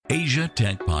Asia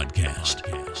Tech Podcast.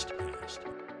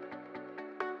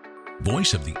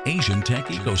 Voice of the Asian tech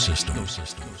ecosystem.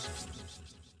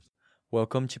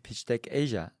 Welcome to Pitch Tech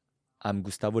Asia. I'm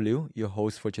Gustavo Liu, your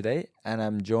host for today, and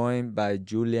I'm joined by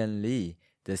Julian Lee,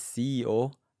 the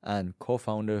CEO and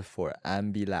co-founder for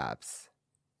Ambi Labs.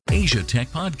 Asia Tech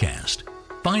Podcast.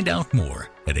 Find out more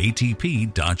at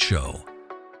atp.show.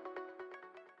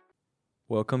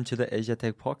 Welcome to the Asia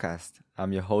Tech Podcast.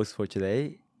 I'm your host for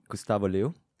today, Gustavo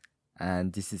Liu,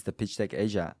 and this is the Pitch Tech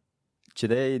Asia.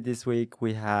 Today, this week,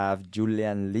 we have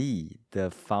Julian Lee, the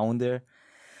founder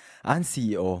and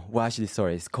CEO,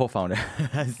 it's co-founder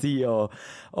and CEO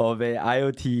of a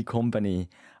IoT company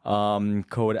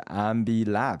called Ambi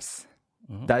Labs.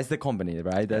 Mm-hmm. That's the company,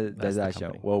 right? That's the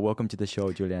show. Well, welcome to the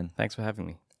show, Julian. Thanks for having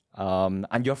me.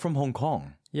 And you're from Hong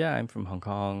Kong. Yeah, I'm from Hong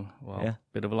Kong. Well,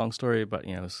 bit of a long story, but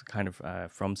I was kind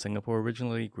of from Singapore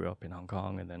originally, grew up in Hong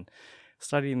Kong, and then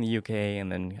studied in the UK,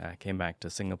 and then came back to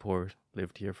Singapore,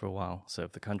 lived here for a while,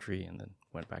 served the country, and then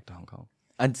went back to Hong Kong.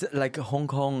 And Hong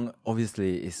Kong,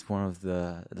 obviously, is one of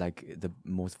the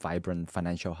most vibrant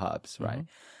financial hubs, right?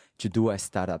 Mm-hmm. To do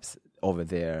startups over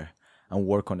there and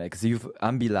work on it, because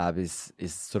Ambi Lab is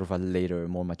sort of a later,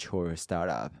 more mature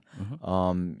startup.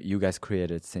 Mm-hmm. You guys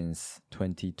created since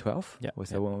 2012. Was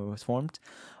that when it was formed?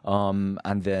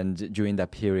 And then during that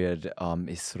period,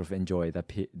 is sort of enjoy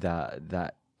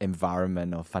that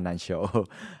environment of financial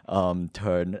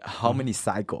turn. How many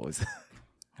cycles?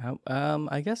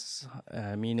 I guess,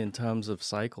 in terms of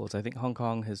cycles, I think Hong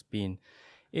Kong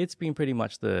it's been pretty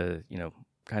much the,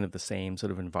 kind of the same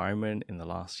sort of environment in the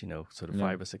last,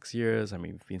 5 or 6 years.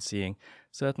 We've been seeing,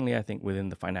 certainly I think within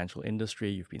the financial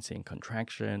industry, you've been seeing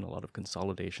contraction, a lot of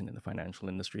consolidation in the financial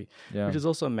industry, which has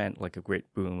also meant like a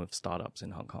great boom of startups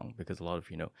in Hong Kong, because a lot of,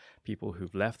 people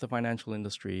who've left the financial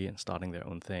industry and starting their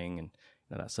own thing, and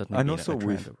that's certainly and been also a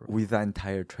trend with the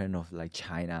entire trend of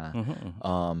China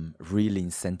really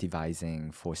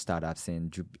incentivizing for startups in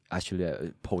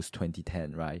actually post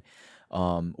 2010, right?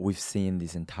 We've seen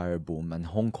this entire boom, and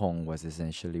Hong Kong was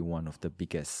essentially one of the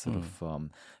biggest sort of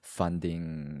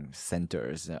funding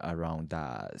centers around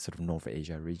that sort of North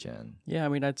Asia region. Yeah,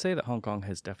 I'd say that Hong Kong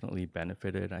has definitely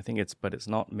benefited. I think it's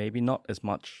not as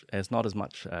much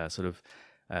sort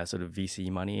of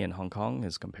VC money in Hong Kong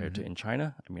as compared to in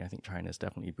China. I think China is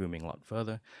definitely booming a lot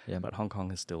further, but Hong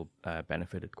Kong has still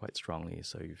benefited quite strongly.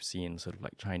 So you've seen sort of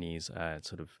Chinese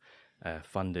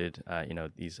funded,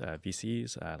 these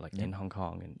VCs in Hong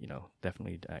Kong, and,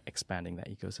 definitely expanding that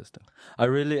ecosystem.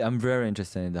 I'm very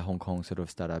interested in the Hong Kong sort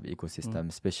of startup ecosystem,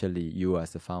 especially you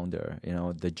as the founder,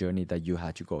 the journey that you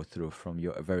had to go through from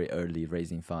your very early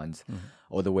raising funds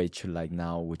all the way to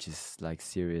now, which is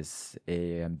Series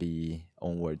A and B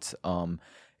onwards.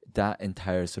 That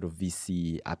entire sort of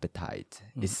VC appetite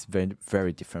is very,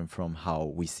 very different from how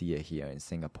we see it here in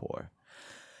Singapore.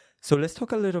 So let's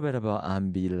talk a little bit about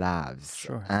Ambi Labs.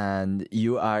 Sure. And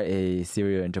you are a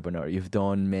serial entrepreneur. You've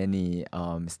done many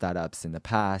startups in the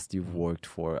past. You've worked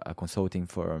for a consulting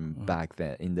firm back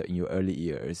then in your early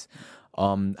years.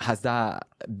 Has that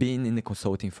been in the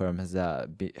consulting firm? Has that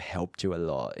helped you a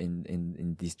lot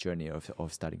in this journey of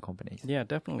starting companies? Yeah,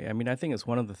 definitely. I think it's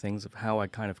one of the things of how I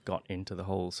kind of got into the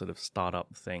whole sort of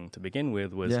startup thing to begin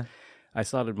with was I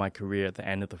started my career at the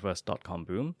end of the first .com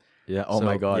boom. Yeah. Oh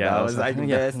my God. That was the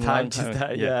best time to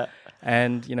start. Yeah.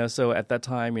 And, so at that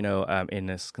time, in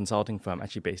this consulting firm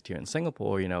actually based here in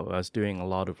Singapore, I was doing a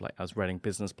lot of I was writing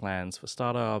business plans for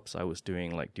startups. I was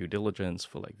doing due diligence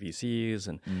for VCs.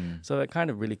 And so that kind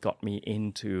of really got me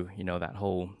into, that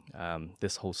whole,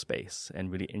 this whole space,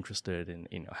 and really interested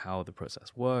in, how the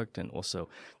process worked, and also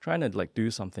trying to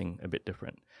do something a bit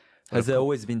different. Has it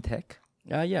always been tech?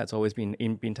 Yeah, it's always been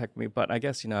tech for me. But I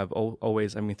guess, I've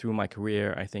always, through my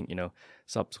career, I think,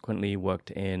 subsequently worked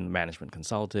in management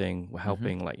consulting,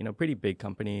 helping pretty big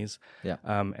companies. Yeah.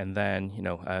 And then,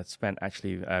 spent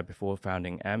actually, before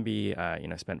founding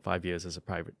Ambi, spent 5 years as a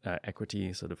private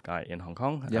equity sort of guy in Hong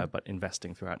Kong, but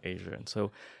investing throughout Asia. And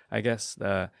so I guess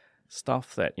the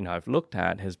stuff that, I've looked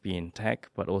at has been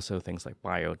tech, but also things like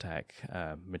biotech,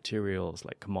 materials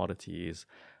like commodities,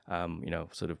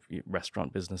 sort of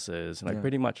restaurant businesses, and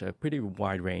pretty much a pretty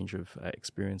wide range of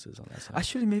experiences on that side.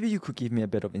 Actually, maybe you could give me a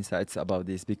bit of insights about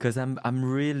this, because I'm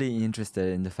really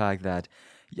interested in the fact that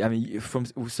from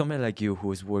someone like you who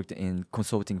has worked in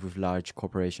consulting with large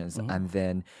corporations, and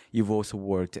then you've also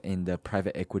worked in the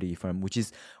private equity firm, which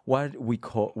is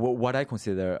what I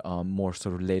consider more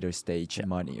sort of later stage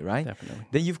money, right? Definitely.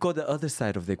 Then you've got the other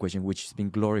side of the equation, which has been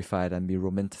glorified and been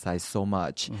romanticized so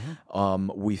much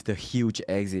with the huge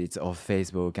exits of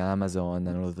Facebook and Amazon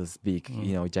and all those big,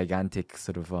 gigantic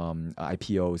sort of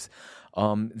IPOs.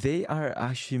 they are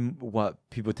actually what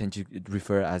people tend to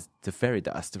refer as the fairy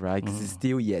dust, right? Because it's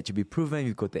still yet to be proven.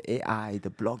 You've got the AI, the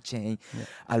blockchain,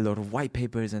 a lot of white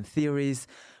papers and theories.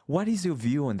 What is your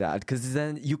view on that? Because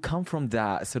then you come from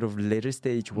that sort of later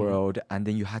stage world, and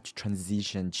then you had to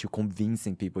transition to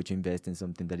convincing people to invest in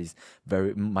something that is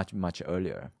very much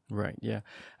earlier. Right. Yeah.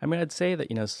 I mean, I'd say that,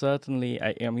 certainly,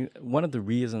 I mean, one of the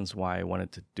reasons why I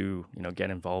wanted to do, get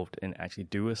involved and actually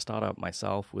do a startup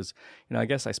myself was, I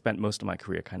guess I spent most of my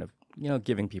career kind of,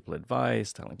 giving people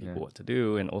advice, telling people what to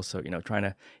do, and also, trying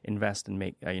to invest and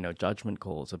make, judgment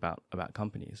calls about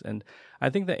companies. And I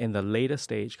think that in the later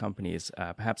stage companies,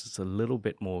 perhaps it's a little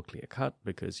bit more clear cut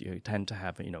because you tend to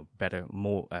have, better,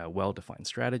 more well-defined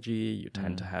strategy. You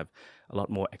tend to have a lot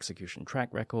more execution track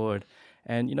record.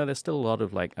 And, there's still a lot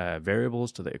of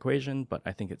variables to the equation, but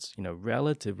I think it's,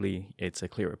 relatively, it's a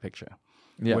clearer picture.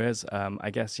 Yeah. Whereas, I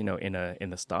guess, in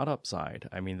the startup side,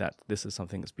 I mean, that this is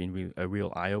something that's been a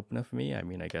real eye opener for me. I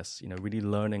mean, I guess, really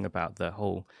learning about the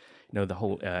whole,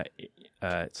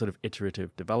 sort of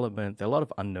iterative development. There are a lot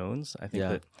of unknowns. I think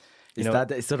that.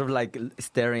 It's sort of like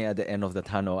staring at the end of the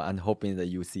tunnel and hoping that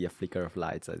you see a flicker of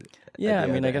lights. Yeah, I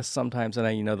mean, I guess sometimes,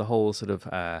 and the whole sort of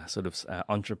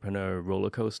entrepreneur roller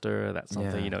coaster. That's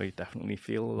something you definitely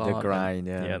feel a lot. The grind,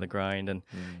 the grind, and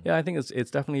I think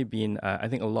it's definitely been. I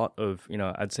think a lot of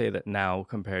I'd say that now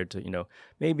compared to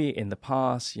maybe in the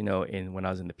past, in when I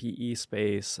was in the PE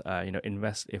space,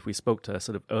 if we spoke to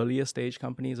sort of earlier stage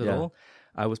companies at all.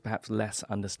 I was perhaps less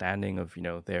understanding of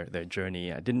their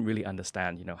journey. I didn't really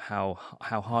understand how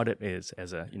hard it is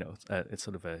as it's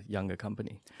sort of a younger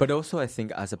company. But also, I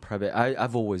think as a private,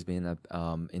 I've always been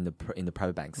in the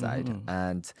private bank side,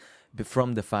 and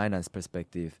from the finance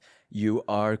perspective, you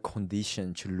are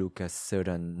conditioned to look at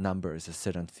certain numbers,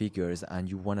 certain figures, and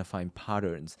you want to find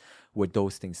patterns where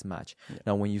those things match.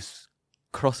 Now, when you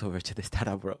cross over to the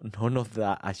startup world, none of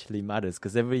that actually matters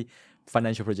because every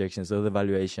financial projections or the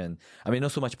valuation, I mean,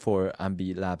 not so much for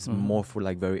Ambi Labs, more for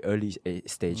like very early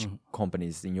stage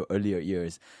companies in your earlier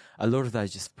years. A lot of that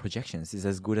is just projections. It's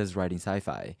as good as writing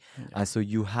sci-fi. And so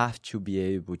you have to be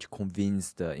able to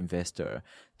convince the investor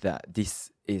that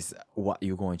this is what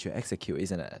you're going to execute,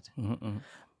 isn't it?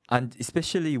 And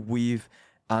especially with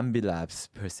Ambi Labs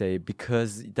per se,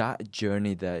 because that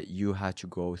journey that you had to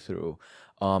go through,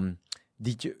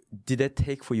 did it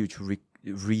take for you to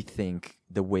rethink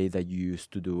the way that you used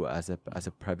to do as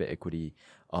a private equity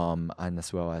and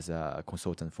as well as a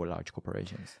consultant for large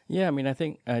corporations? Yeah, I mean, I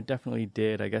think I definitely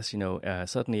did. I guess,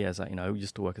 certainly as I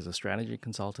used to work as a strategy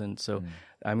consultant. So,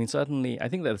 I mean, certainly I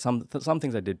think that some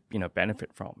things I did,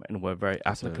 benefit from and were very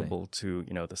applicable to,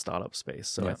 the startup space.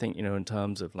 So I think, in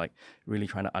terms of like really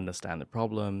trying to understand the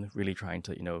problem, really trying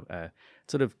to,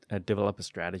 sort of develop a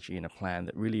strategy and a plan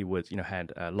that really was,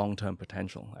 had long-term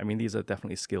potential. I mean, these are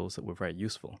definitely skills that were very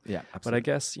useful. Yeah, absolutely. But I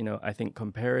guess, I think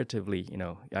comparatively,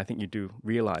 I think you do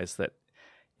realize that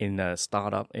in a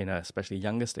startup, in a especially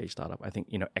younger stage startup, I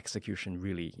think, execution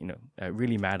really,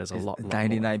 really matters a lot.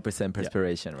 99%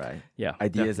 perspiration, right? Yeah.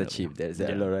 Ideas are cheap. There's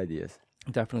a lot of ideas.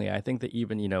 Definitely. I think that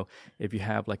even, if you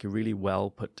have like a really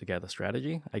well put together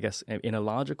strategy, I guess in a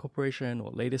larger corporation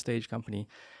or later stage company,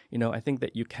 I think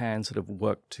that you can sort of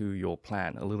work to your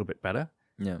plan a little bit better.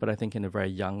 Yeah. But I think in a very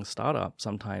young startup,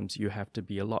 sometimes you have to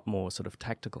be a lot more sort of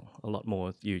tactical, a lot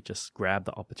more you just grab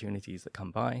the opportunities that come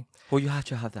by. Well, you have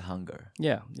to have the hunger.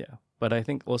 Yeah. But I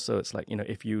think also it's like,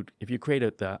 if you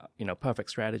created the, perfect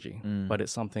strategy, but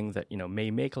it's something that, may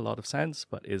make a lot of sense,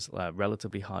 but is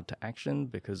relatively hard to action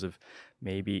because of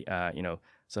maybe,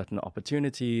 certain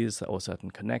opportunities or certain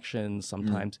connections.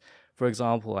 Sometimes, for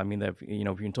example, I mean, they've,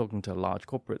 been talking to large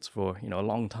corporates for, a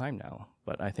long time now.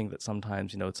 But I think that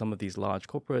sometimes, some of these large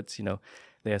corporates,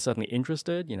 they are certainly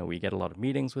interested. We get a lot of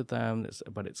meetings with them,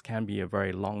 but it can be a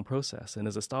very long process. And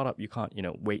as a startup, you can't,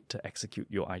 wait to execute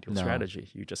your ideal strategy.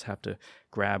 You just have to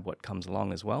grab what comes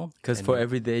along as well. Because for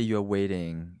every day you're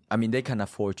waiting, I mean, they can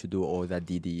afford to do all that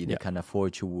DD. They can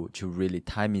afford to really,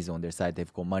 time is on their side.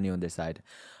 They've got money on their side.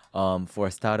 For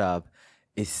a startup,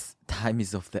 time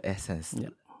is of the essence. Yeah.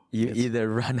 You either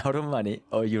run out of money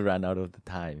or you run out of the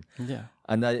time. Yeah.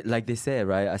 And like they say,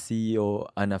 right, a CEO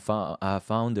and a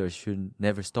founder should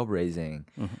never stop raising.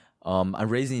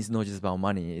 And raising is not just about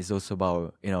money. It's also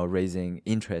about, raising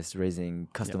interest, raising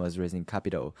customers, raising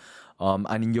capital.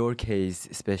 And in your case,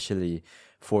 especially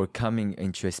for coming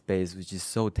into a space which is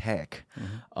so tech,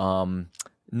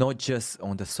 not just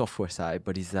on the software side,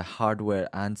 but it's the hardware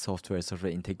and software sort of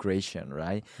integration,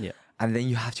 right? Yeah. and then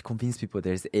you have to convince people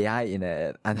there's AI in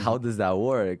it, and how does that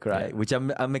work, right? Yeah. Which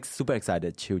I'm super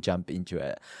excited to jump into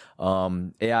it.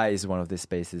 AI is one of the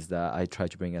spaces that I try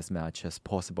to bring as much as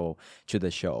possible to the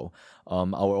show.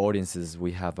 Our audiences,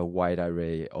 we have a wide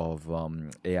array of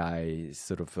AI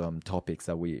sort of topics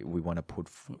that we want to put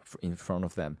in front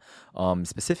of them.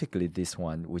 Specifically this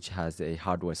one, which has a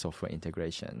hardware-software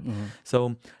integration.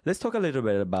 So let's talk a little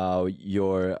bit about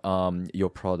your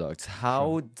products.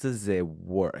 How does it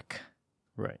work?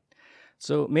 Right.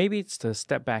 So maybe it's to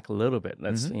step back a little bit.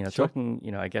 Let's, Sure.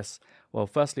 talking, I guess, well,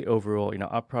 firstly, overall,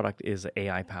 our product is an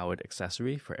AI-powered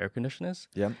accessory for air conditioners.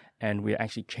 Yeah. And we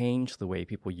actually change the way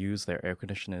people use their air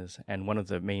conditioners. And one of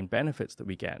the main benefits that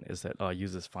we get is that our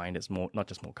users find it's not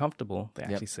just more comfortable, they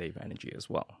actually save energy as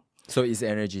well. So is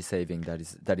energy saving that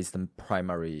is the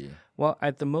primary? Well,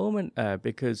 at the moment,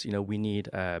 because we need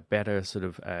better sort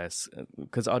of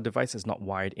because our device is not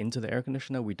wired into the air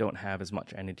conditioner, we don't have as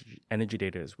much energy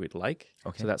data as we'd like.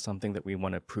 Okay. So that's something that we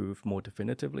want to prove more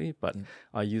definitively. But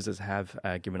our users have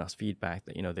given us feedback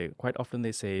that they quite often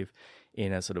they save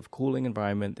in a sort of cooling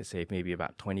environment. They save maybe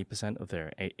about 20% of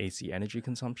their AC energy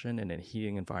consumption, and in a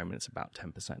heating environment, it's about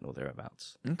 10% or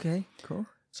thereabouts. Okay, cool.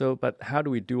 So, but how do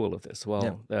we do all of this?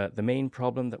 Well, the main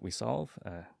problem that we solve,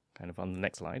 kind of on the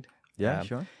next slide,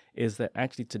 Sure. is that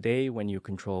actually today when you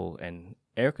control an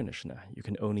air conditioner, you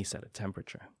can only set a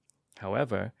temperature.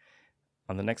 However,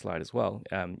 on the next slide as well,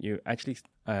 you actually,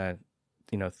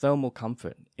 thermal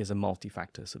comfort is a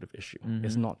multi-factor sort of issue.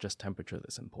 It's not just temperature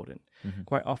that's important.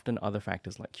 Quite often other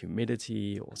factors like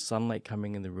humidity or sunlight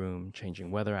coming in the room,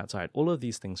 changing weather outside, all of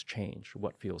these things change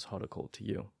what feels hot or cold to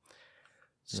you.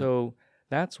 So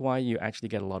that's why you actually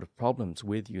get a lot of problems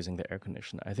with using the air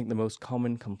conditioner. I think the most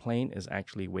common complaint is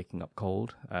actually waking up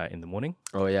cold in the morning.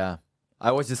 Oh yeah,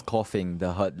 I was just coughing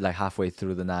like halfway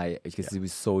through the night because it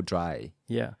was so dry.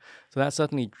 Yeah, so that's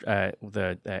certainly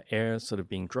the air sort of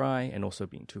being dry and also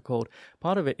being too cold.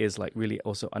 Part of it is like really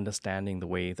also understanding the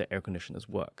way the air conditioners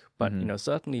work. But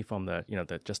certainly from the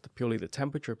purely the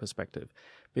temperature perspective,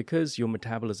 because your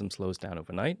metabolism slows down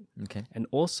overnight, and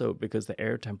also because the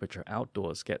air temperature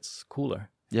outdoors gets cooler.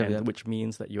 Which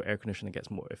means that your air conditioner gets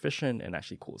more efficient and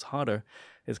actually cools harder.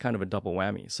 It's kind of a double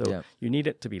whammy. So you need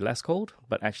it to be less cold,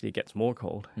 but actually it gets more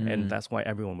cold. And that's why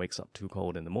everyone wakes up too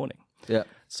cold in the morning. Yeah.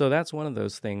 So that's one of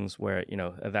those things where,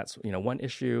 that's, one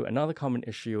issue. Another common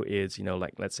issue is,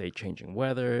 like, let's say changing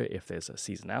weather, if there's a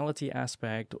seasonality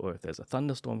aspect or if there's a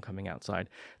thunderstorm coming outside,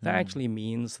 that actually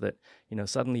means that,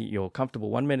 suddenly you're comfortable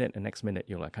 1 minute and next minute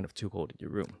you're like kind of too cold in your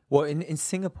room. Well, in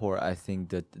Singapore, I think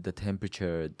that the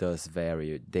temperature does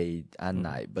vary day and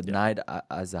night, but night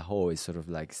as a whole is sort of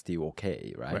like still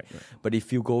okay, right? But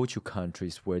if you go to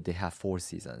countries where they have 4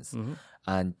 seasons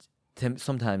and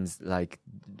sometimes like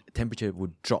temperature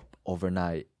would drop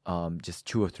overnight, just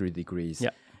 2 or 3 degrees,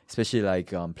 especially like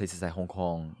places like Hong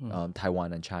Kong,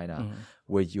 Taiwan and China,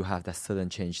 where you have that sudden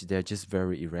change. They're just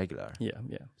very irregular. Yeah.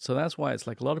 So that's why it's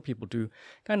like a lot of people do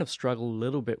kind of struggle a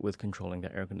little bit with controlling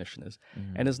their air conditioners.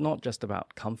 And it's not just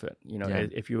about comfort.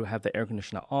 If you have the air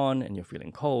conditioner on and you're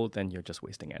feeling cold, then you're just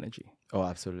wasting energy. Oh,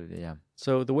 absolutely, yeah.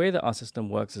 So the way that our system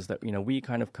works is that, we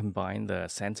kind of combine the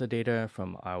sensor data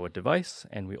from our device,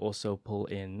 and we also pull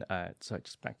in, sorry,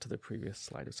 just back to the previous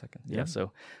slide a second. Yeah.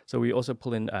 So we also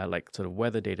pull in like sort of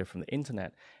weather data from the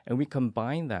internet, and we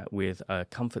combine that with a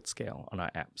comfort scale on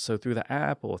our app. So through the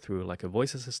app or through like a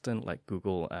voice assistant like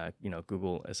Google,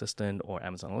 Google Assistant or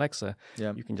Amazon Alexa,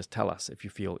 you can just tell us if you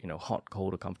feel, hot,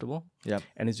 cold, or comfortable.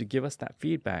 And as you give us that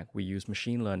feedback, we use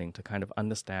machine learning to kind of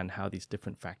understand how these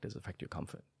different factors affect your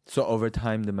comfort. So over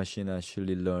time, the machine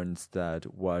actually learns that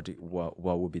what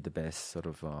would be the best sort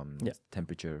of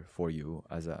temperature for you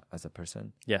as a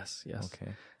person. Yes.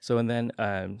 Okay. So and then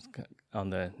on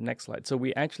the next slide, so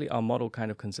we actually our model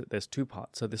kind of there's 2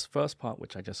 parts. So this first part,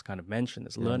 which I just kind of mentioned,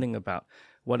 is learning about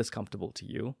what is comfortable to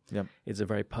you. It's a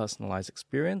very personalized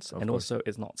experience, and also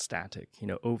it's not static.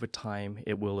 Over time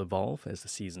it will evolve as the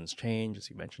seasons change, as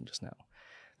you mentioned just now.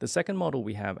 The second model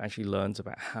we have actually learns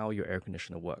about how your air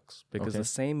conditioner works, because the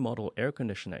same model air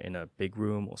conditioner in a big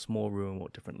room or small room or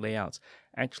different layouts,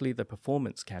 actually the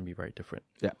performance can be very different.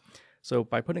 So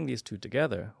by putting these 2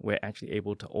 together, we're actually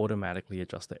able to automatically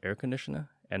adjust the air conditioner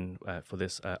and for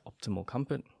this optimal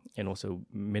comfort, and also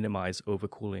minimize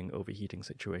overcooling, overheating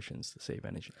situations to save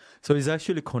energy. So it's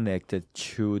actually connected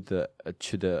to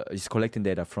it's collecting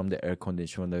data from the air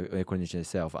conditioner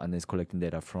itself, and it's collecting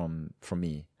data from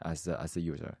me as the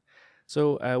user.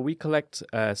 So we collect,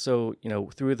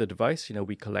 through the device,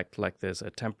 we collect like there's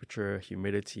a temperature,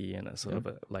 humidity, and a sort of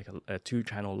a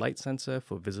 2-channel light sensor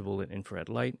for visible and infrared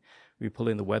light. We pull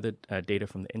in the weather data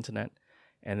from the internet,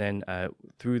 And then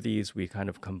through these, we kind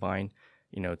of combine,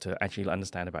 to actually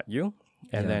understand about you.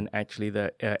 And then actually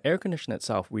the air conditioner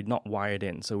itself, we're not wired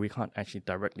in, so we can't actually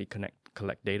directly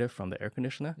collect data from the air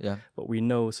conditioner. Yeah. But we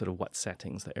know sort of what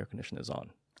settings the air conditioner is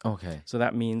on. Okay. So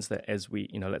that means that as we,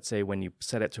 let's say when you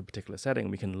set it to a particular setting,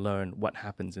 we can learn what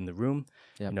happens in the room,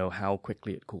 how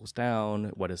quickly it cools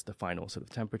down, what is the final sort of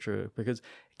temperature, because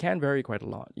it can vary quite a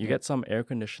lot. You get some air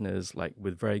conditioners like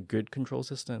with very good control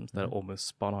systems that are almost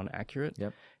spot on accurate.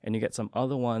 Yep. And you get some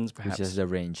other ones perhaps. Which is the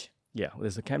range. Yeah,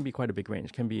 can be quite a big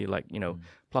range. It can be like,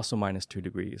 plus or minus 2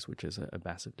 degrees, which is a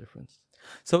massive difference.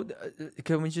 So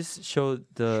can we just show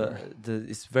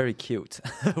it's very cute.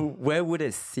 Where would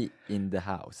it sit in the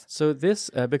house? So this,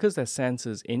 because there's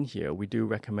sensors in here, we do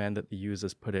recommend that the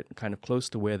users put it kind of close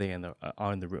to where they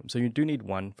are in the room. So you do need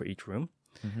one for each room.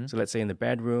 Mm-hmm. So let's say in the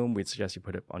bedroom, we'd suggest you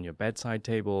put it on your bedside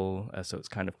table. So it's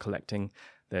kind of collecting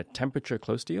the temperature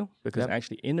close to you, because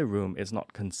actually in a room it's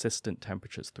not consistent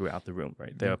temperatures throughout the room,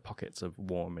 right? There are pockets of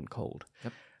warm and cold.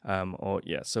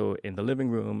 Yep. So in the living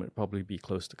room, it'd probably be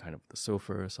close to kind of the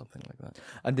sofa or something like that.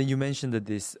 And then you mentioned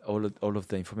that all of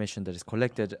the information that is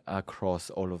collected across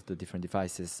all of the different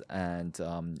devices, and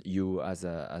you as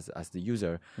the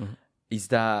user, is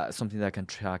that something that I can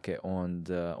track it on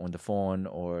the phone,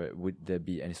 or would there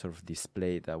be any sort of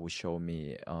display that would show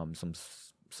me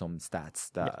some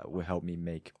stats that will help me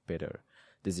make better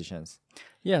decisions?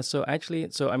 Yeah, so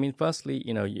firstly,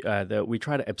 we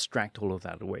try to abstract all of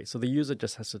that away. So the user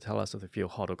just has to tell us if they feel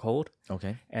hot or cold.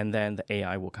 Okay. And then the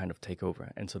AI will kind of take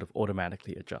over and sort of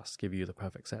automatically adjust, give you the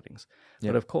perfect settings.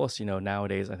 Yep. But of course,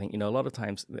 nowadays, I think, a lot of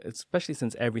times, especially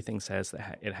since everything says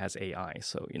that it has AI.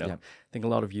 So, I think a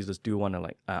lot of users do want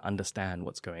to understand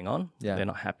what's going on. Yeah. They're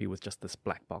not happy with just this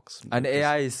black box. And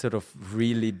AI is sort of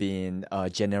really being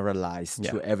generalized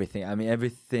to everything. I mean,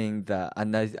 everything that,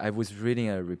 and I was reading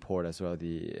a report as well,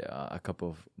 a couple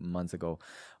of months ago,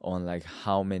 on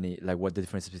how many, what the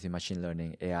difference between machine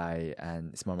learning, AI,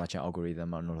 and smart matching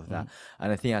algorithm and all of that.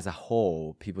 And I think as a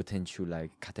whole, people tend to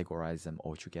categorize them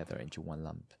all together into one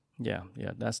lump. Yeah,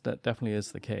 that definitely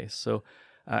is the case. So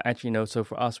so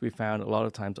for us, we found a lot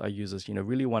of times our users,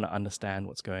 really want to understand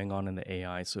what's going on in the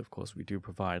AI. So of course, we do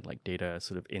provide data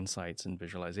sort of insights and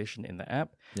visualization in the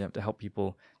app to help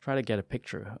people try to get a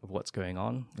picture of what's going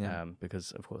on.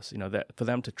 Because of course, that for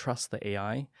them to trust the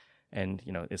AI, and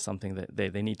is something that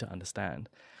they need to understand.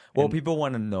 Well, people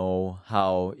want to know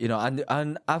how,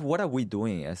 and what are we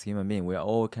doing as human beings? We're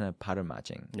all kind of pattern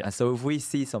matching. Yeah. And so if we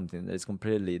see something that is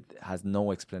completely has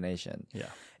no explanation,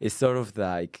 it's sort of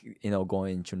like,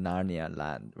 going to Narnia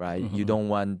land, right? Mm-hmm. You don't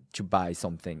want to buy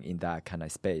something in that kind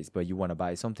of space, but you want to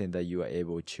buy something that you are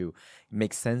able to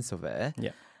make sense of it.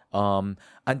 Yeah.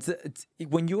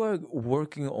 When you are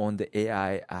working on the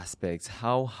AI aspects,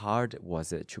 how hard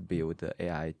was it to build the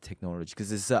AI technology? Because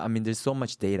there's so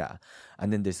much data,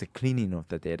 and then there's a cleaning of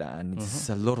the data, and it's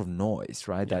a lot of noise,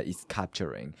 right? That it's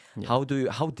capturing. Yeah.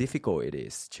 How difficult it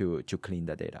is to clean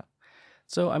the data?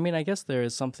 So, I guess there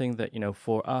is something that,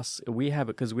 for us, we have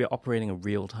it because we're operating a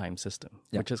real-time system,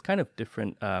 which is kind of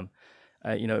different.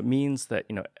 It means that,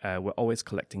 we're always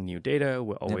collecting new data,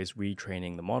 we're always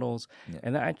retraining the models,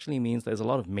 and that actually means there's a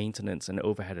lot of maintenance and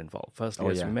overhead involved. Firstly,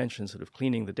 as we mentioned, sort of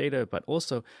cleaning the data, but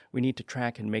also we need to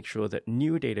track and make sure that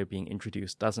new data being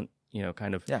introduced doesn't,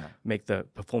 make the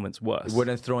performance worse. It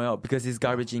wouldn't throw it out because it's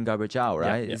garbage in, garbage out,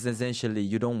 right? It's essentially,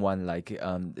 you don't want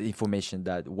information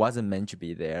that wasn't meant to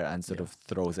be there and sort of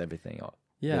throws everything out.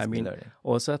 Yeah,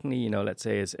 or certainly, let's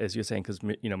say, as you're saying, because,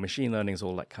 machine learning is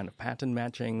all kind of pattern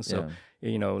matching. So,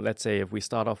 let's say if we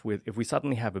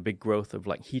suddenly have a big growth of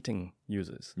heating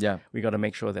users, we got to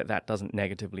make sure that doesn't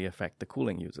negatively affect the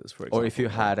cooling users, for example. Or if you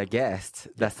had a guest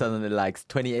that suddenly likes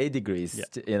 28 degrees,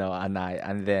 at night,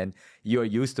 and then you're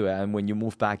used to it. And when you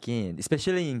move back in,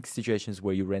 especially in situations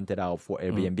where you rent it out for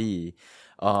Airbnb,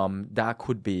 that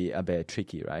could be a bit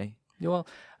tricky, right? Well,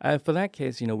 for that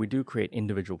case, we do create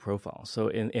individual profiles. So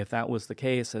if that was the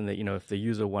case, and that, if the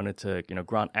user wanted to,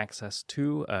 grant access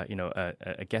to,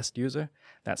 a guest user,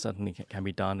 that certainly can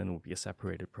be done and will be a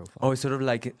separated profile. Oh, it's sort of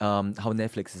like how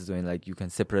Netflix is doing, you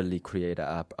can separately create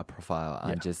a profile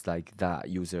and just that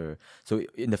user. So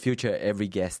in the future, every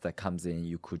guest that comes in,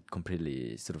 you could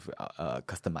completely sort of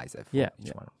customize it for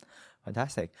each one.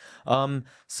 Fantastic.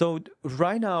 So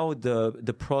right now,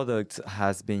 the product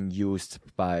has been used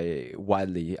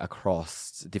widely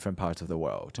across different parts of the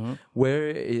world. Mm-hmm.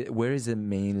 Where is it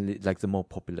mainly, the more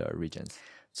popular regions?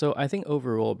 So I think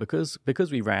overall, because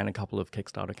we ran a couple of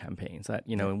Kickstarter campaigns, that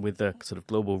and with the sort of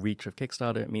global reach of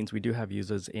Kickstarter, it means we do have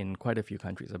users in quite a few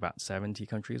countries, about 70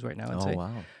 countries right now, I'd say.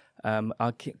 Wow.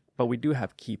 But we do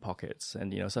have key pockets,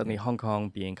 and certainly Hong Kong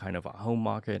being kind of our home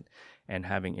market, and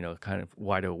having, kind of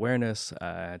wider awareness.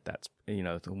 That's,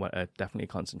 definitely a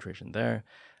concentration there.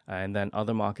 And then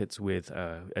other markets with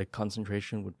a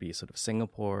concentration would be sort of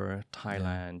Singapore,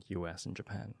 Thailand, US, and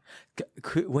Japan.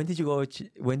 When did you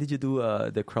do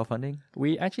the crowdfunding?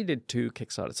 We actually did 2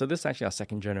 Kickstarters. So this is actually our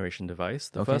second generation device.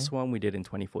 The first one we did in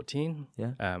 2014.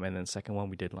 Yeah. And then the second one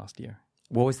we did last year.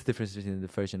 What was the difference between the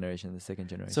first generation and the second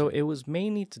generation? So it was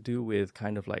mainly to do with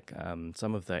kind of like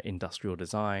some of the industrial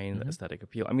design, the aesthetic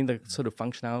appeal. I mean, the sort of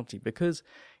functionality, because,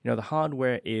 the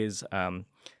hardware is...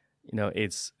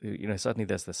 it's, certainly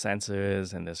there's the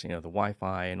sensors and there's, the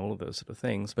Wi-Fi and all of those sort of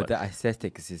things. But the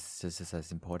aesthetics is just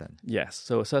as important. Yes.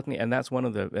 So certainly, and that's one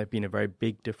of been a very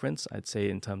big difference, I'd say,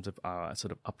 in terms of our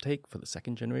sort of uptake for the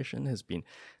second generation has been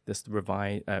this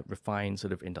refined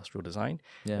sort of industrial design,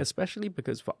 especially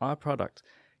because for our product,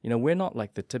 we're not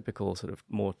like the typical sort of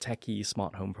more techie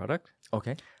smart home product.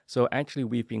 Okay. So actually,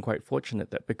 we've been quite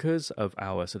fortunate that because of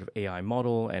our sort of AI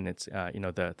model and its,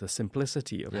 the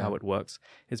simplicity of how it works,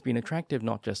 it's been attractive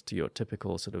not just to your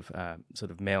typical sort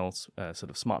of males, sort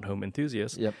of smart home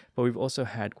enthusiasts, but we've also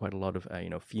had quite a lot of,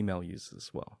 female users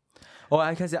as well. Oh,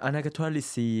 I can say, and I can totally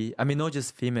see. I mean, not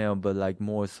just female, but like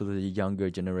more sort of the younger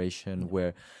generation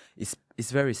where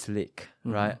it's very slick,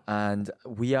 right? And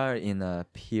we are in a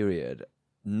period.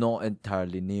 Not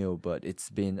entirely new, but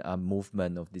it's been a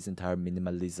movement of this entire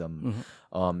minimalism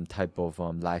type of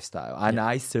lifestyle. And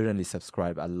I certainly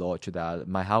subscribe a lot to that.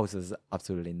 My house is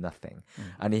absolutely nothing.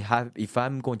 And if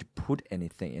I'm going to put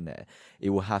anything in it,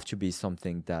 it will have to be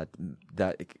something that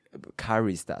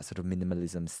carries that sort of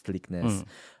minimalism, slickness,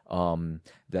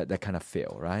 that kind of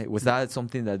feel, right? Was that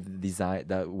something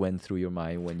that went through your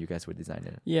mind when you guys were designing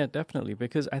it? Yeah, definitely.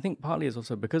 Because I think partly it's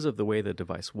also because of the way the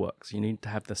device works. You need to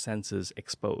have the sensors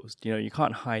exposed. You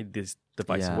can't hide this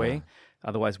device away.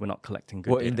 Otherwise, we're not collecting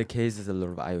good data. In the case of a lot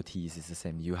of IoTs, it's the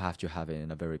same. You have to have it in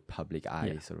a very public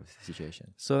eye sort of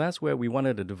situation. So that's where we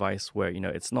wanted a device where,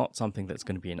 it's not something that's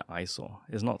going to be an eyesore.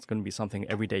 It's not going to be something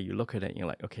every day you look at it and you're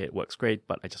like, okay, it works great,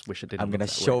 but I just wish it didn't. I'm going to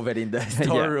shove it in the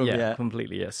storeroom. Yeah,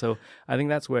 completely. Yeah. So I think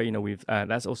that's where, we've,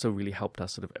 that's also really helped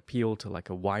us sort of appeal to like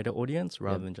a wider audience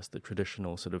rather than just the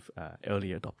traditional sort of early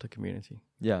adopter community.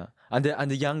 Yeah. And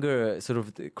the younger sort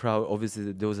of the crowd,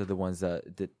 obviously, those are the ones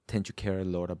that tend to care a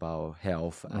lot about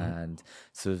health and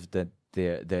sort of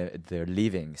their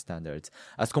living standards,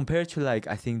 as compared to like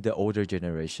I think the older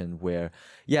generation where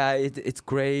it's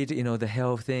great, the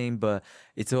health thing, but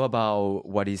it's all about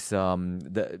what is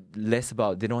less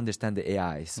about, they don't understand the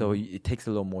AI, so it takes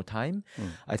a lot more time.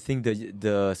 I think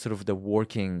the sort of the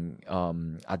working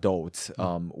adults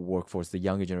workforce, the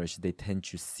younger generation, they tend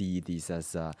to see this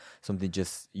as something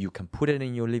just you can put it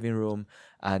in your living room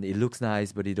and it looks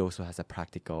nice, but it also has a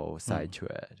practical side to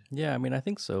it. Yeah, I mean, I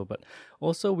think so. But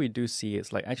also we do see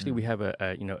it's like actually we have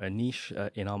a niche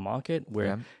in our market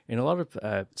where in a lot of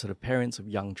sort of parents of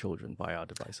young children buy our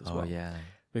device as well. Yeah.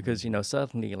 Because,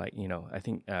 certainly like, I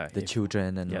think... the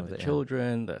children and all the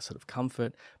children, the sort of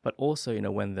comfort, but also,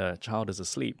 when the child is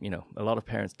asleep, a lot of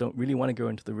parents don't really want to go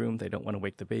into the room. They don't want to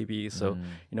wake the baby. So,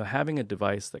 having a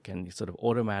device that can sort of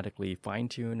automatically fine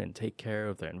tune and take care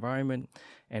of their environment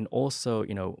and also,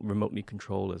 remotely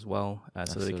control as well.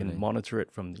 So they can monitor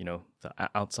it from, the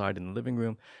outside in the living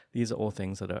room. These are all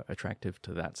things that are attractive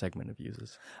to that segment of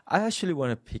users. I actually want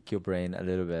to pick your brain a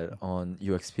little bit on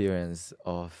your experience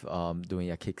of doing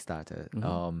a Kickstarter,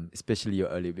 especially your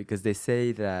early, because they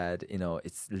say that,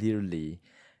 it's literally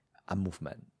a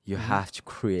movement. You have to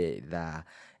create that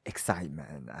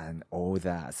excitement and all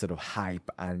that sort of hype,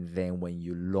 and then when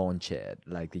you launch it,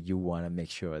 like you want to make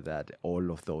sure that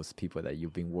all of those people that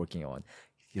you've been working on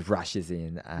rushes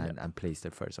in and place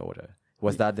their first order.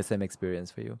 Was that the same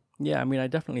experience for you? Yeah, I mean, I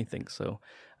definitely think so.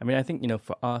 I mean, I think,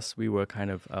 for us, we were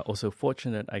kind of also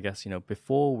fortunate, I guess,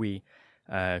 before we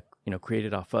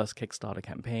created our first Kickstarter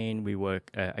campaign, we were,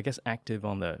 active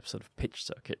on the sort of pitch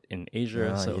circuit in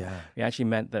Asia. We actually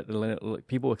meant that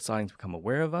people were starting to become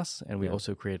aware of us, and we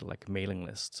also created like a mailing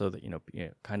list so that,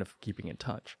 kind of keeping in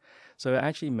touch. So it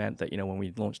actually meant that, when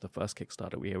we launched the first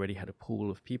Kickstarter, we already had a pool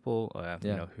of people,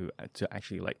 who to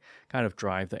actually like kind of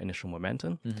drive the initial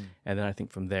momentum. And then I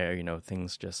think from there,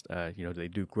 things just, they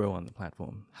do grow on the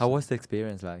platform. How was the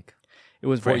experience like? It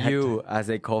was for very hectic. You as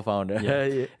a co-founder.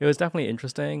 It was definitely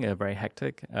interesting, very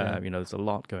hectic. There's a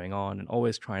lot going on, and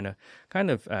always trying to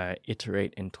kind of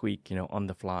iterate and tweak, on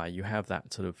the fly. You have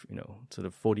that sort of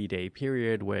 40-day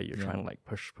period where you're trying to like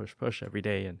push every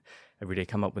day, and every day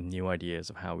come up with new ideas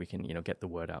of how we can, get the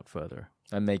word out further.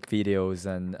 And make videos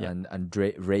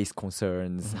and raise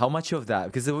concerns. How much of that?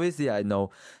 Because obviously I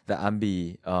know that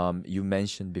Ambi, you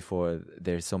mentioned before,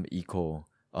 there's some eco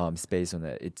space on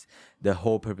it. It's the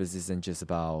whole purpose isn't just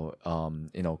about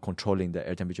controlling the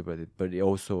air temperature, but it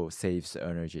also saves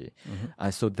energy.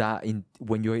 And so that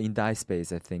when you're in that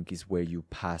space, I think is where you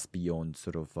pass beyond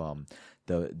sort of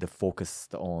the focus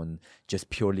on just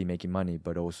purely making money,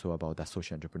 but also about that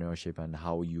social entrepreneurship and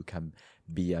how you can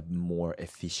be more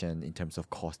efficient in terms of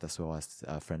cost as well as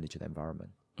friendly to the environment.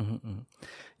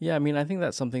 Yeah, I mean, I think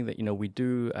that's something that, we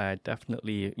do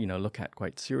definitely, look at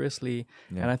quite seriously.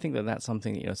 Yeah. And I think that that's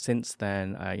something, since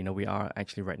then, we are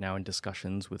actually right now in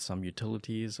discussions with some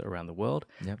utilities around the world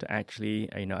to actually,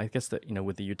 I guess that,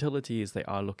 with the utilities, they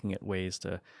are looking at ways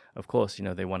to, of course,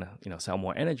 they want to, sell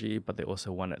more energy, but they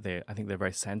also I think they're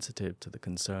very sensitive to the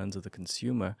concerns of the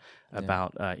consumer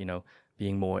about,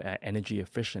 being more energy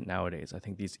efficient nowadays. I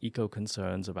think these eco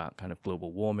concerns about kind of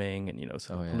global warming and,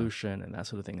 pollution and that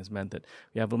sort of thing has meant that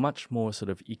we have a much more sort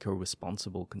of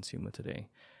eco-responsible consumer today.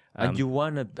 And you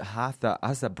want to have that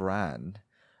as a brand,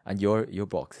 and your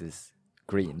box is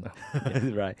green,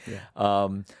 right? Yeah.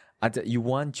 And you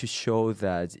want to show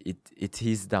that it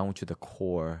is down to the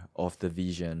core of the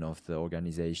vision of the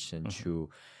organization to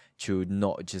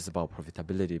not just about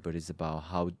profitability, but it's about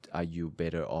how are you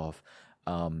better off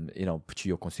to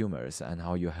your consumers, and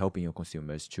how you're helping your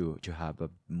consumers to have a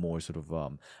more sort of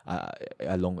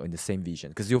along in the same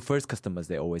vision. Because your first customers,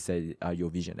 they always say, are your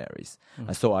visionaries,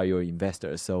 and so are your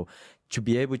investors. So to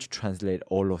be able to translate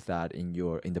all of that in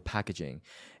the packaging,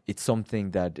 it's something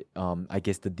that I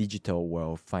guess the digital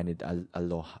world find it a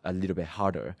little bit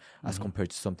harder as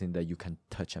compared to something that you can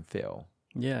touch and feel.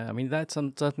 Yeah, I mean, that's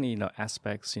certainly,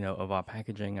 aspects, of our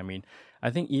packaging. I mean, I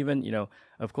think even,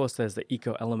 of course, there's the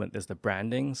eco element, there's the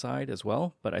branding side as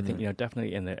well. But I think,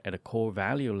 definitely at a core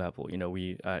value level,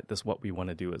 that's what we want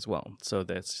to do as well. So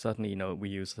there's certainly, we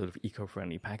use sort of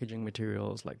eco-friendly packaging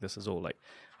materials. Like this is all like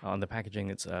on the packaging,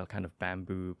 it's kind of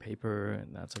bamboo paper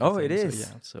and that sort of thing. It is?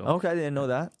 So Okay, I didn't know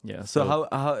that. Yeah. So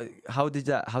how did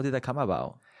that come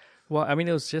about? Well, I mean,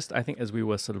 it was just, I think as we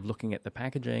were sort of looking at the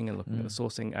packaging and looking at the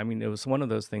sourcing, I mean, it was one of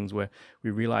those things where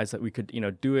we realized that we could,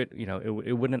 do it,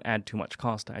 it wouldn't add too much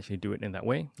cost to actually do it in that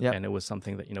way. Yep. And it was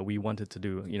something that, we wanted to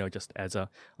do, just as our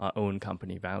own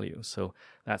company value. So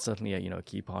that's certainly a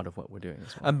key part of what we're doing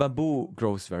as well. And bamboo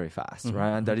grows very fast,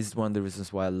 right? And that is one of the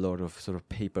reasons why a lot of sort of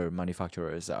paper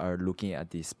manufacturers are looking at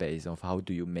this space of how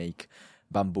do you make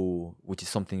bamboo, which is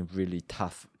something really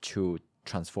tough to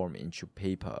transform into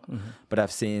paper. But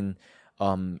I've seen,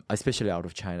 especially out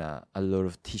of China, a lot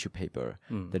of tissue paper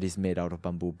that is made out of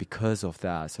bamboo because of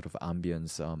that sort of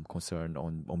ambience concern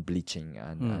on bleaching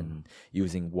and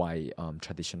using white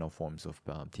traditional forms of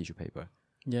tissue paper.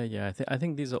 Yeah. I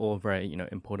think these are all very,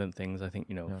 important things, I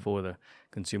think, for the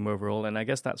consumer overall. And I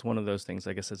guess that's one of those things,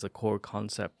 I guess, as a core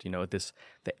concept,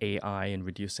 the AI and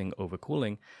reducing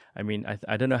overcooling. I mean,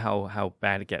 I don't know how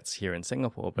bad it gets here in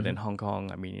Singapore, but in Hong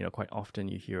Kong, I mean, quite often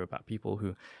you hear about people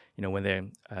who, when they're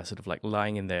sort of like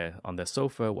lying on their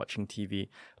sofa watching TV,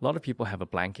 a lot of people have a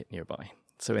blanket nearby.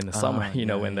 So in the summer,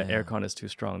 when the aircon is too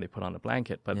strong, they put on a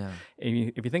blanket. But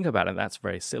if you think about it, that's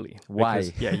very silly. Why?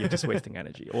 Because, you're just wasting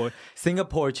energy. Or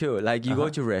Singapore too. Like you go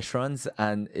to restaurants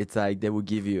and it's like they will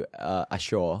give you a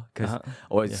shawl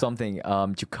or something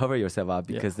to cover yourself up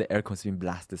because the aircon's been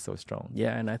blasted so strong.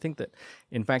 Yeah, and I think that,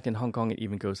 in fact, in Hong Kong, it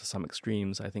even goes to some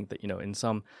extremes. I think that, in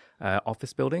some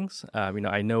office buildings,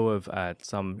 I know of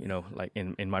some, like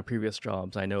in my previous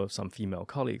jobs, I know of some female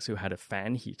colleagues who had a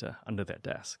fan heater under their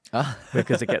desk.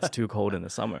 Because it gets too cold in the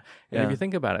summer. And if you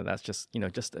think about it, that's just,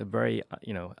 just a very,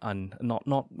 not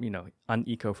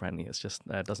uneco-friendly. It's just,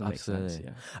 doesn't make sense. Yeah.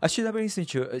 Actually, that brings me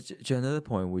to another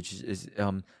point, which is,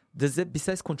 does it,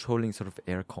 besides controlling sort of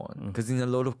aircon, because in a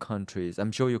lot of countries,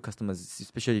 I'm sure your customers,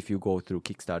 especially if you go through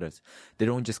Kickstarters, they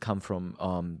don't just come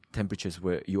from temperatures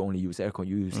where you only use aircon,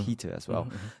 you use heater as well.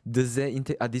 Does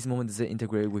it, at this moment, does it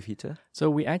integrate with heater? So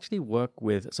we actually work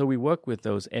with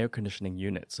those air conditioning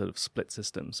units, sort of split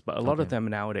systems, but a lot of them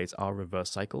nowadays are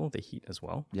reverse cycle, they heat as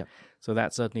well. Yeah. So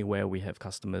that's certainly where we have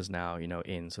customers now,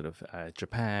 in sort of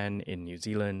Japan, in New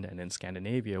Zealand, and in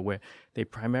Scandinavia, where they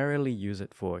primarily use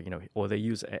it for, or they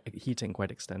use heating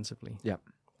quite extensively. Yeah.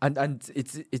 And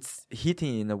it's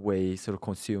heating in a way sort of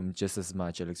consume just as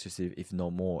much electricity, if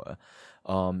not more,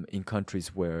 in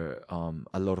countries where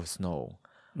a lot of snow.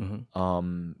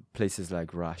 Places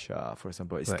like Russia, for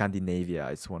example, Scandinavia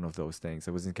is one of those things.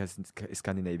 I was in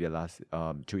Scandinavia last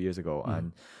 2 years ago,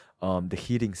 and the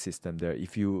heating system there,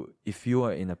 if you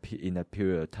are in a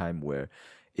period of time where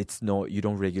you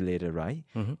don't regulate it right,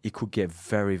 it could get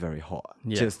very, very hot.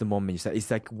 Yeah. Just the moment you start.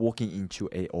 It's like walking into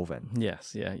a oven.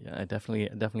 Yes, yeah. I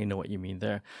definitely know what you mean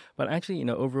there. But actually,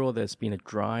 overall, there's been a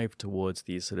drive towards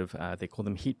these sort of they call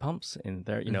them heat pumps in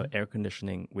their air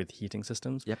conditioning with heating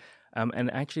systems. Yep.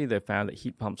 And actually, they found that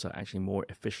heat pumps are actually more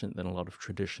efficient than a lot of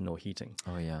traditional heating.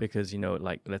 Oh yeah. Because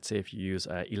like let's say if you use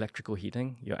electrical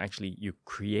heating, you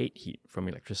create heat from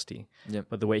electricity. Yep.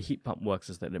 But the way heat pump works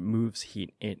is that it moves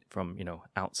heat in from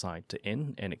outside to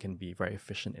in, and it can be very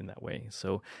efficient in that way.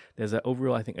 So there's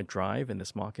overall, I think, a drive in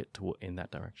this market in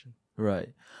that direction. Right.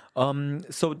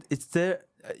 So is there?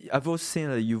 I've also seen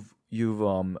that you've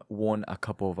won a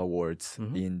couple of awards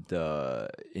in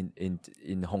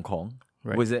Hong Kong.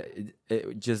 Right. Was it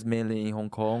just mainly in Hong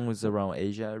Kong? Was it around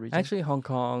Asia region? Actually, Hong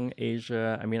Kong,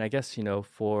 Asia. I mean, I guess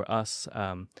for us,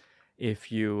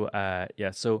 if you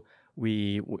so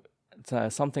we.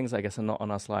 Some things, I guess, are not on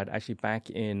our slide. Actually,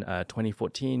 back in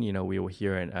 2014, we were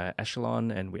here in Echelon,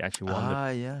 and we actually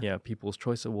won the People's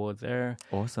Choice Award there.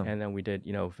 Awesome. And then we did,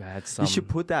 we had some. You should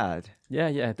put that. Yeah,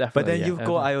 definitely. But then you've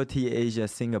got IoT Asia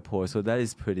Singapore, so that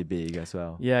is pretty big as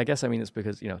well. Yeah, I guess, it's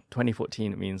because,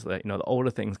 2014, it means that, the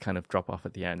older things kind of drop off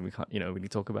at the end. We can't, really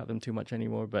talk about them too much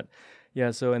anymore. But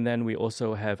yeah, so, and then we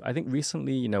also have, I think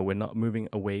recently, we're not moving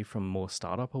away from more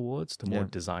startup awards to more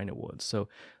design awards. So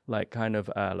like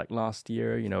last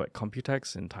year, at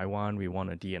Computex in Taiwan, we won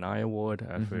a D&I award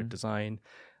for design.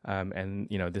 And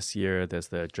this year there's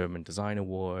the German Design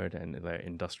Award and the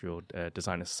Industrial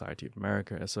Designer Society of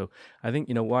America. So I think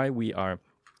why we are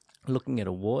looking at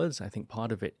awards, I think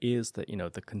part of it is that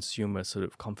the consumer sort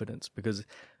of confidence, because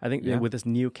I think with this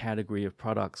new category of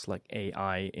products like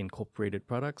AI incorporated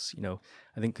products,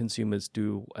 I think consumers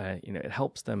do it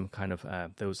helps them kind of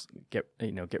get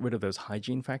rid of those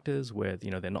hygiene factors where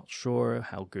they're not sure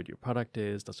how good your product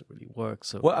is, does it really work.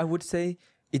 So I would say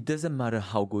it doesn't matter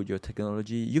how good your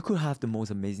technology. You could have the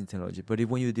most amazing technology, but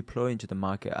when you deploy into the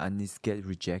market and it gets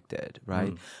rejected,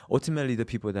 right? Ultimately, the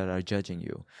people that are judging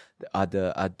you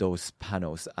at those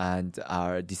panels and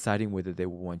are deciding whether they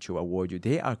want to award you,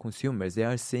 they are consumers. They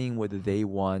are seeing whether they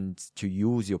want to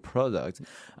use your product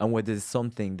and whether it's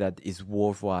something that is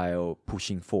worthwhile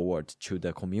pushing forward to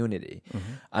the community.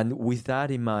 And with that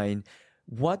in mind,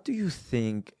 what do you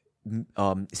think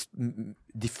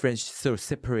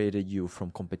separated you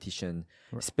from competition,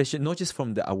 especially not just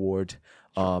from the award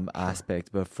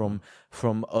aspect, but from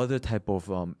other type of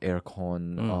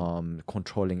aircon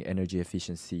controlling energy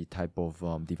efficiency type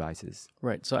of devices?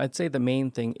 Right. So I'd say the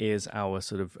main thing is our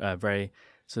sort of very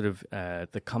sort of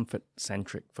the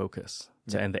comfort-centric focus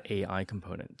and the AI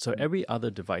component. So every other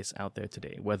device out there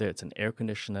today, whether it's an air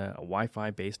conditioner, a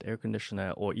Wi-Fi-based air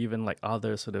conditioner, or even like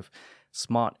other sort of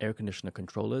smart air conditioner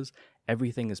controllers,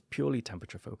 everything is purely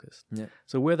temperature-focused. Yeah.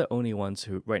 So we're the only ones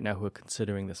who are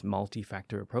considering this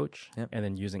multi-factor approach and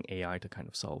then using AI to kind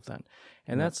of solve that.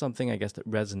 And that's something, I guess, that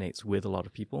resonates with a lot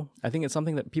of people. I think it's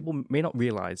something that people may not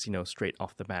realize, straight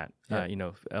off the bat.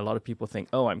 A lot of people think,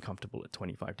 oh, I'm comfortable at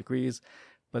 25 degrees.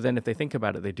 But then if they think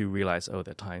about it, they do realize, oh,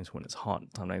 there are times when it's hot,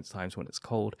 sometimes times when it's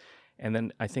cold. And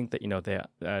then I think that,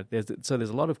 there's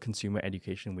a lot of consumer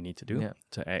education we need to do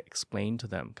to explain to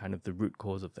them kind of the root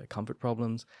cause of their comfort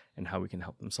problems and how we can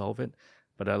help them solve it.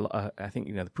 But I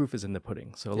think, the proof is in the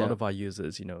pudding. So a lot of our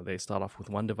users, they start off with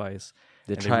one device,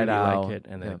 they try it out, like it,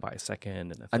 and they buy a second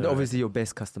and a third. And obviously your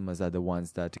best customers are the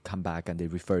ones that come back and they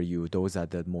refer you. Those are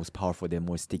the most powerful, they're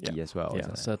more sticky as well.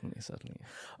 Yeah, certainly.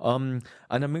 And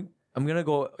I'm going to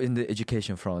go in the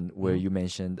education front where you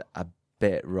mentioned a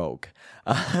Bedrock,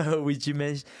 which you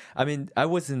mentioned. I mean, I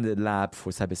was in the lab for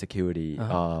cybersecurity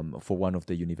for one of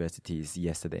the universities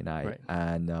yesterday night,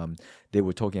 and they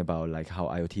were talking about like how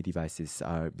IoT devices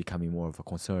are becoming more of a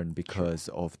concern because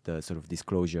of the sort of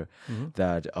disclosure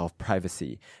that of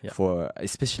privacy for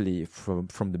especially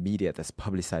from the media that's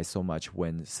publicized so much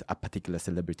when a particular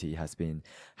celebrity has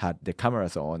had their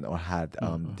cameras on or had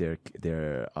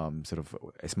their sort of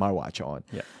a smartwatch on.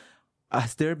 Yeah.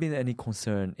 Has there been any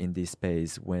concern in this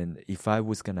space if I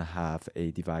was gonna have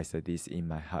a device like this in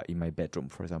my bedroom,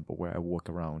 for example, where I walk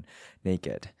around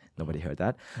naked? Nobody heard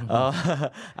that.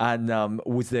 And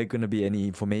was there gonna be any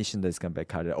information that's gonna be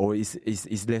cut, or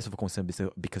is less of a concern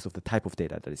because of the type of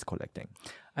data that it's collecting?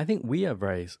 I think we are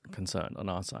very concerned on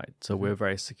our side. So we're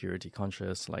very security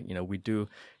conscious. Like we do.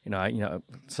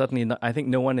 Certainly. I think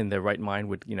no one in their right mind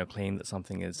would claim that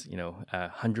something is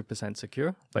 100%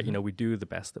 secure. But we do the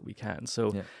best that we can.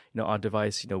 So our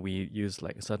device, we use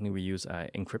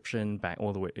encryption back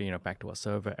all the way back to our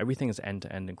server. Everything is end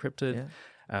to end encrypted. Yeah.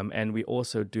 And we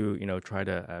also do, try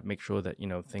to make sure that,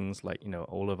 things like,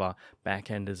 all of our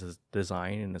backend is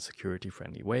designed in a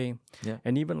security-friendly way. Yeah.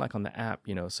 And even like on the app,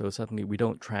 so certainly we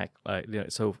don't track,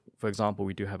 so for example,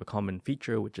 we do have a common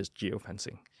feature, which is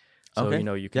geofencing. So, Okay.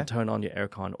 you can turn on your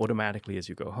aircon automatically as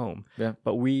you go home. Yeah.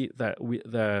 But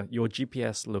your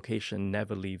GPS location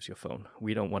never leaves your phone.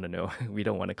 We don't want to know. We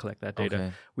don't want to collect that data.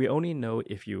 Okay. We only know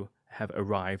if you have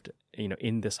arrived,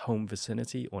 in this home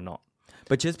vicinity or not.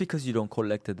 But just because you don't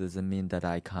collect it doesn't mean that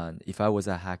I can't. If I was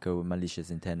a hacker with malicious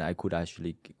intent, could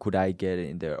I get it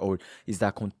in there, or is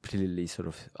that completely sort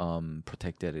of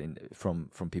protected from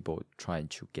people trying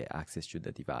to get access to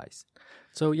the device?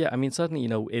 So yeah, I mean certainly,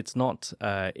 it's not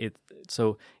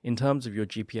so in terms of your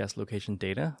GPS location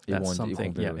data, that's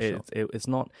something. Yeah, it's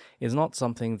not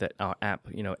something that our app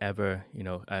ever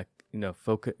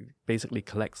basically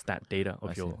collects that data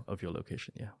of your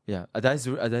location. Yeah, that's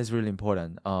really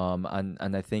important.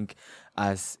 And I think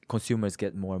as consumers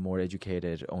get more and more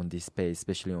educated on this space,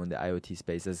 especially on the IoT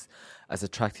space, as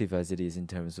attractive as it is in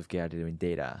terms of gathering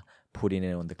data, putting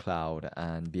it on the cloud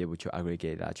and be able to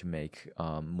aggregate that to make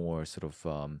more sort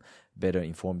of better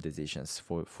informed decisions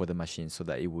for the machine, so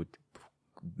that it would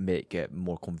make it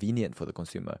more convenient for the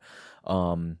consumer.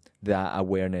 The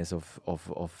awareness of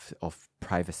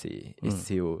privacy is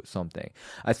still something.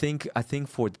 I think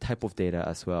for the type of data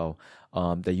as well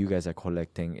that you guys are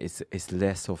collecting is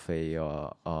less of a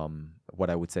what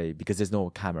I would say, because there's no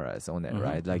cameras on it,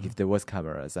 right? Like if there was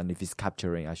cameras and if it's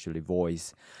capturing actually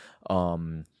voice,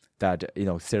 that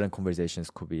certain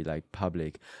conversations could be like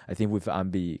public. I think with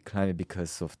Ambi Climate,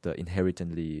 because of the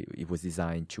inherently it was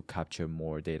designed to capture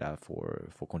more data for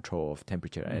control of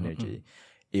temperature and energy,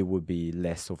 it would be much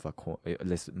less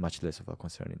of a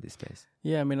concern in this space.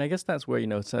 Yeah, I mean, I guess that's where,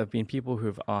 so there have been people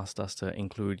who've asked us to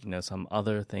include, some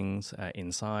other things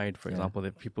inside. For example, there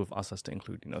are people who've asked us to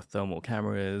include, thermal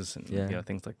cameras and,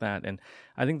 things like that. And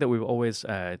I think that we've always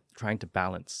trying to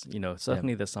balance,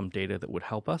 certainly there's some data that would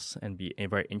help us and be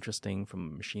very interesting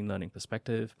from a machine learning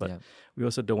perspective, but we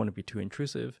also don't want to be too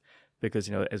intrusive. Because,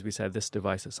 as we said, this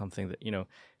device is something that,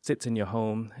 sits in your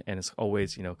home and is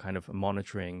always, kind of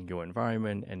monitoring your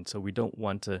environment. And so we don't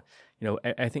want to,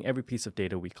 I think every piece of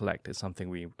data we collect is something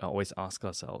we always ask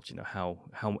ourselves, how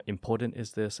important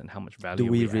is this and how much value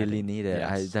do we really need it?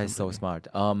 Yes, that's so smart.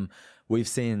 We've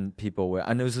seen people where,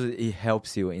 and also it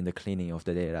helps you in the cleaning of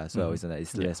the data as well, isn't it?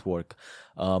 It's less work.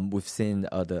 We've seen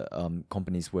other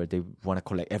companies where they want to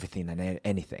collect everything and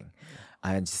anything.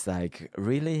 And just like,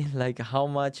 really, like how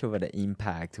much of an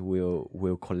impact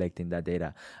will collecting that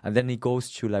data? And then it goes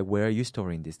to like, where are you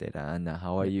storing this data, and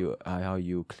how are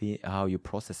you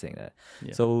processing it?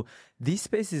 Yeah. So this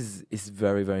space is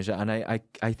very, very interesting. And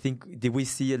I think, did we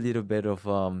see a little bit of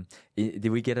did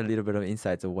we get a little bit of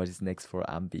insights of what is next for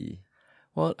Ambi?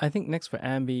 Well, I think next for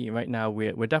Ambi right now,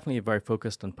 we're definitely very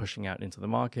focused on pushing out into the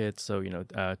market. So,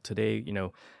 today,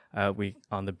 we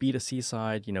on the B2C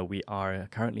side, we are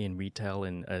currently in retail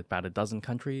in about a dozen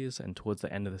countries, and towards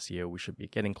the end of this year, we should be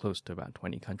getting close to about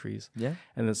 20 countries. Yeah.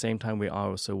 And at the same time, we are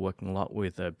also working a lot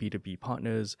with B2B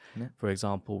partners. Yeah. For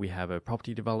example, we have a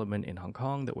property development in Hong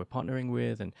Kong that we're partnering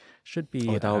with, and should be.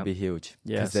 Oh, that would be huge.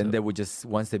 Yeah. Because then they would just,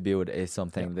 once they build, it's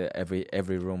something that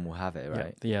every room will have it,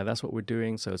 right? Yeah, that's what we're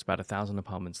doing. So it's about 1,000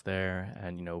 apartments there,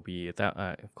 and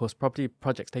of course, property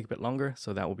projects take a bit longer,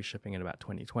 so that will be shipping in about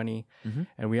 2020,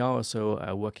 and we are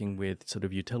also working with sort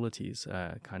of utilities,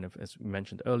 kind of as we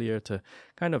mentioned earlier, to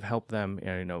kind of help them,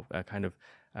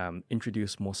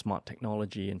 introduce more smart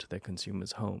technology into their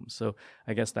consumers' homes. So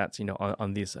I guess that's,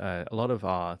 on these, a lot of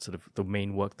our sort of the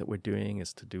main work that we're doing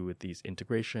is to do with these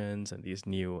integrations and these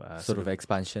new sort of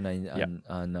expansion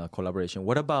and collaboration.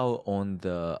 What about on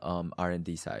the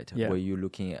R&D side? Were you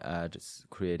looking at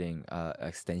creating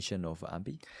extension of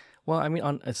Ambi? Well, I mean,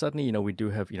 certainly, we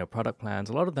do have, product plans.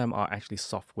 A lot of them are actually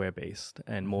software-based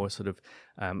and more sort of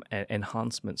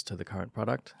enhancements to the current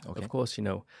product. Okay. Of course,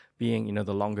 being,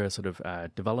 the longer sort of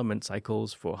development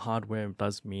cycles for hardware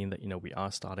does mean that, we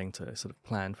are starting to sort of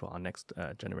plan for our next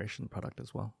generation product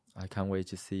as well. I can't wait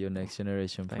to see your next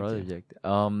generation project.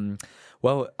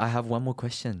 Well, I have one more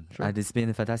question. Sure. It's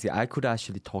been fantastic. I could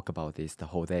actually talk about this the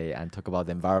whole day and talk about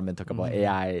the environment, talk about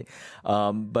AI.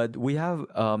 But we have,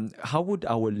 how would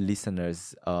our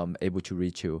listeners able to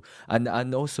reach you?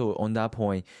 And also on that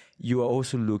point, you are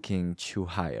also looking to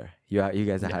hire. You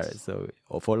guys are hired. So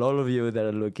for all of you that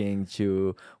are looking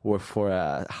to work for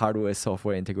a hardware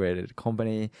software integrated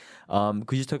company,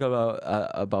 could you talk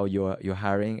about your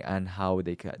hiring and how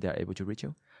they are able to reach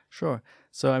you? Sure.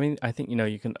 So, I mean, I think,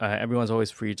 you can, everyone's always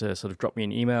free to sort of drop me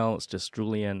an email. It's just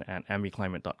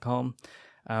julian@ambiclimate.com.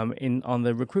 On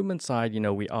the recruitment side,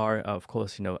 we are, of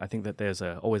course, I think that there's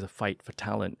always a fight for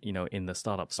talent, in the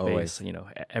startup space, Always.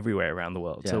 Everywhere around the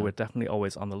world. Yeah. So we're definitely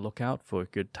always on the lookout for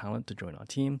good talent to join our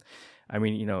team. I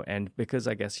mean, and because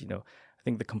I guess, I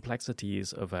think the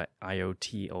complexities of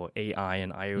IoT or AI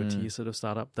and IoT sort of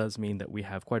startup does mean that we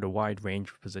have quite a wide range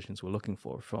of positions we're looking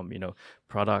for, from,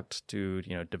 product to,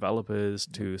 developers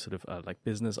to sort of like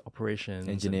business operations.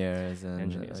 Engineers.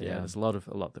 There's a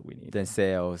lot that we need. Then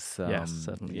sales. Yes,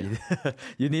 certainly. Yeah.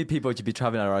 You need people to be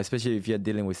traveling around, especially if you're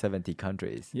dealing with 70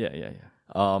 countries. Yeah.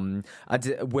 And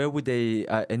where would they,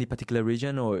 any particular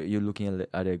region, or you're looking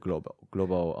at a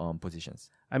global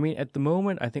positions? I mean, at the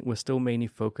moment, I think we're still mainly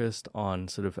focused on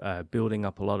sort of building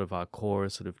up a lot of our core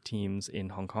sort of teams in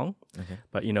Hong Kong. Okay.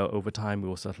 But, over time, we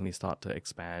will certainly start to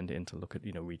expand and to look at,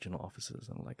 regional offices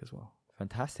and the like as well.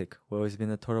 Fantastic. Well, it's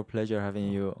been a total pleasure having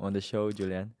you on the show,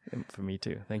 Julian. For me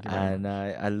too. Thank you very much. And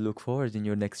I look forward in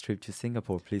your next trip to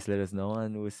Singapore. Please let us know,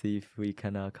 and we'll see if we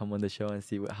can come on the show and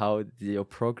see how your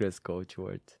progress goes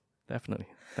towards. Definitely.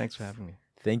 Thanks for having me.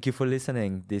 Thank you for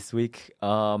listening this week.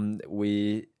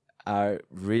 We are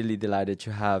really delighted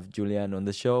to have Julian on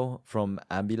the show from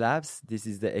Ambi Labs. This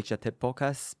is the Asia Tech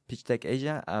Podcast, Pitch Tech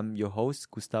Asia. I'm your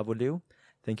host, Gustavo Liu.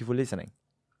 Thank you for listening.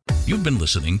 You've been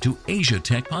listening to Asia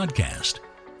Tech Podcast.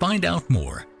 Find out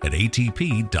more at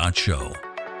atp.show.